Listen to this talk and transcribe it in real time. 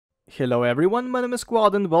Hello everyone, my name is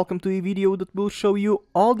Quad and welcome to a video that will show you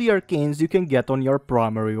all the arcanes you can get on your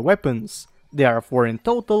primary weapons. There are 4 in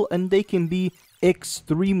total and they can be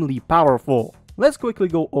extremely powerful. Let's quickly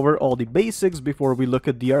go over all the basics before we look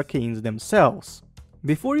at the arcanes themselves.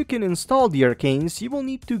 Before you can install the arcanes, you will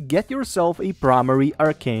need to get yourself a primary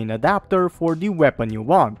arcane adapter for the weapon you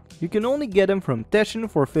want. You can only get them from Teshin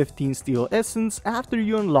for 15 steel essence after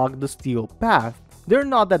you unlock the steel path. They're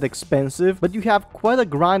not that expensive, but you have quite a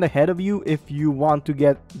grind ahead of you if you want to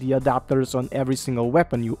get the adapters on every single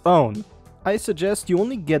weapon you own. I suggest you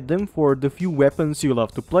only get them for the few weapons you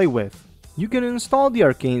love to play with. You can install the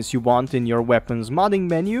arcanes you want in your weapons modding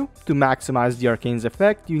menu. To maximize the arcanes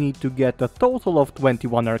effect, you need to get a total of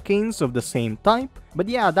 21 arcanes of the same type. But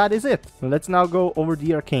yeah, that is it. Let's now go over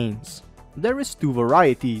the arcanes. There is 2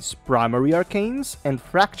 varieties, Primary Arcanes and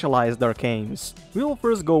Fractalized Arcanes. We will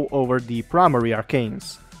first go over the Primary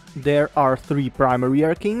Arcanes. There are 3 Primary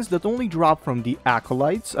Arcanes that only drop from the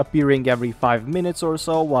acolytes, appearing every 5 minutes or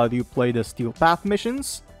so while you play the Steel Path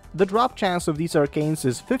missions. The drop chance of these arcanes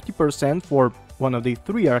is 50% for one of the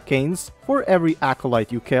 3 arcanes for every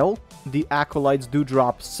acolyte you kill. The acolytes do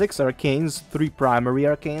drop 6 arcanes, 3 primary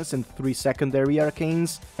arcanes and 3 secondary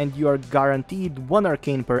arcanes, and you are guaranteed 1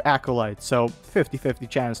 arcane per acolyte, so 50-50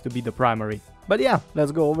 chance to be the primary. But yeah,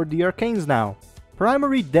 let's go over the arcanes now.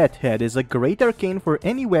 Primary Deadhead is a great arcane for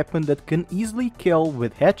any weapon that can easily kill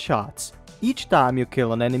with headshots. Each time you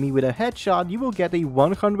kill an enemy with a headshot, you will get a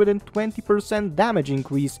 120% damage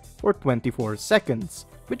increase for 24 seconds,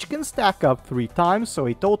 which can stack up 3 times, so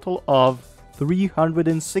a total of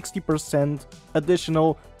 360%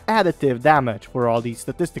 additional additive damage for all these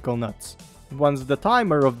statistical nuts. Once the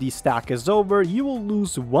timer of the stack is over, you will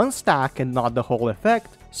lose 1 stack and not the whole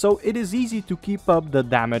effect, so it is easy to keep up the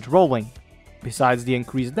damage rolling. Besides the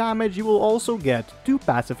increased damage, you will also get 2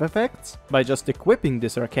 passive effects by just equipping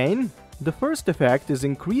this arcane. The first effect is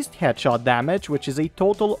increased headshot damage, which is a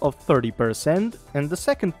total of 30%, and the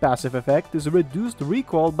second passive effect is reduced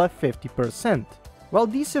recoil by 50%. While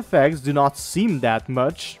these effects do not seem that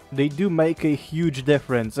much, they do make a huge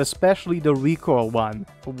difference, especially the recoil one.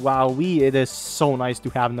 Wowee, it is so nice to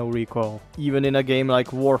have no recoil, even in a game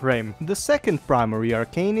like Warframe. The second primary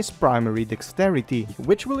arcane is Primary Dexterity,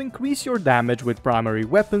 which will increase your damage with primary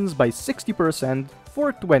weapons by 60%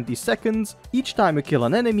 for 20 seconds each time you kill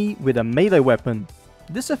an enemy with a melee weapon.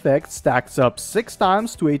 This effect stacks up 6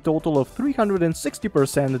 times to a total of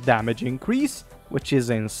 360% damage increase, which is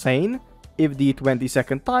insane. If the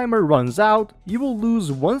 20-second timer runs out, you will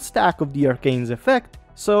lose 1 stack of the arcane's effect,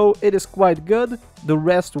 so it is quite good. The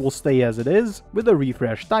rest will stay as it is with a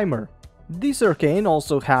refresh timer. This arcane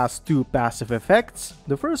also has 2 passive effects.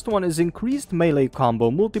 The first one is increased melee combo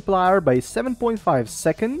multiplier by 7.5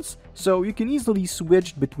 seconds, so you can easily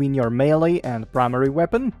switch between your melee and primary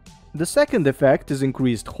weapon. The second effect is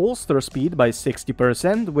increased holster speed by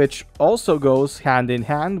 60%, which also goes hand in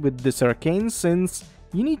hand with this arcane since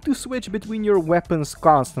you need to switch between your weapons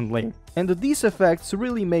constantly, and these effects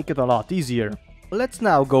really make it a lot easier. Let's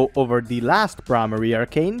now go over the last primary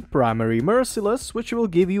arcane, Primary Merciless, which will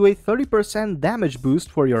give you a 30% damage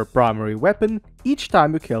boost for your primary weapon each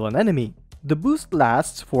time you kill an enemy. The boost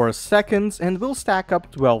lasts 4 seconds and will stack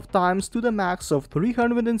up 12 times to the max of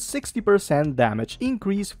 360% damage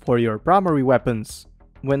increase for your primary weapons.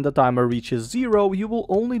 When the timer reaches 0, you will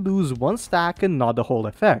only lose 1 stack and not the whole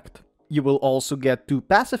effect. You will also get 2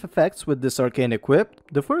 passive effects with this arcane equipped.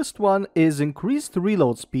 The first one is increased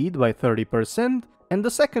reload speed by 30%, and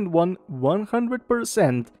the second one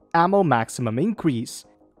 100% ammo maximum increase.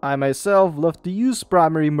 I myself love to use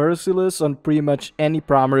Primary Merciless on pretty much any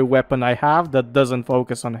primary weapon I have that doesn't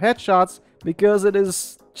focus on headshots, because it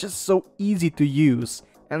is just so easy to use,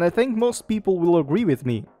 and I think most people will agree with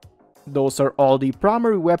me. Those are all the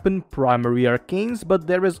primary weapon primary arcanes, but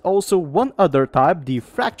there is also one other type, the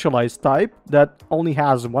Fractalized type, that only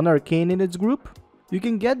has 1 arcane in its group. You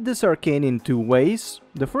can get this arcane in 2 ways.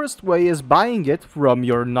 The first way is buying it from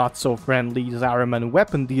your not-so-friendly Zariman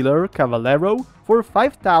weapon dealer, Cavalero, for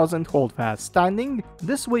 5000 holdfast standing.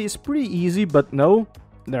 This way is pretty easy, but no,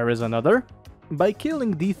 there is another. By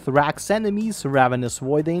killing the Thrax enemies, Ravenous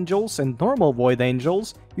Void Angels and Normal Void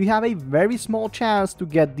Angels, you have a very small chance to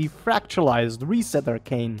get the Fractalized Reset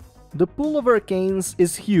arcane. The pool of arcanes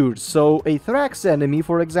is huge, so a Thrax enemy,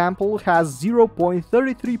 for example, has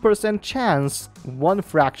 0.33% chance 1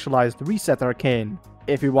 Fractalized Reset arcane.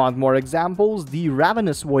 If you want more examples, the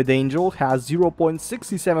Ravenous Void Angel has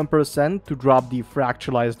 0.67% to drop the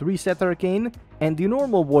Fractalized Reset arcane, and the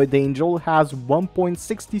Normal Void Angel has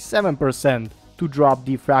 1.67% to drop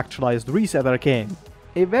the Fractalized Reset arcane.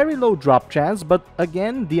 A very low drop chance, but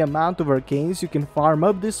again, the amount of arcanes you can farm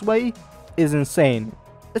up this way is insane.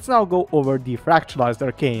 Let's now go over the Fractalized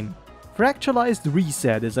Arcane. Fractalized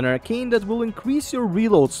Reset is an arcane that will increase your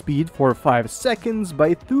reload speed for 5 seconds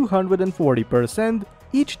by 240%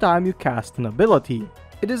 each time you cast an ability.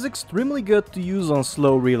 It is extremely good to use on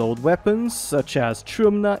slow reload weapons, such as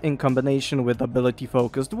Trumna in combination with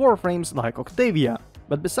ability-focused warframes like Octavia.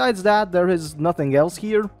 But besides that, there is nothing else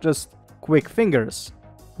here, just quick fingers.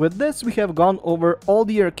 With this, we have gone over all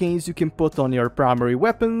the arcanes you can put on your primary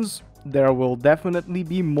weapons. There will definitely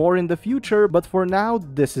be more in the future, but for now,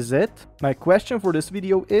 this is it. My question for this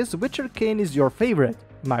video is, which arcane is your favorite?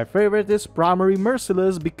 My favorite is Primary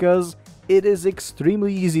Merciless because it is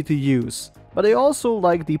extremely easy to use. But I also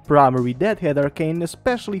like the Primary Deadhead arcane,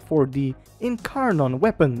 especially for the Incarnon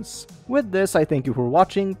weapons. With this, I thank you for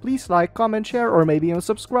watching. Please like, comment, share, or maybe even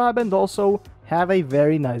subscribe, and also have a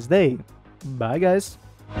very nice day. Bye guys!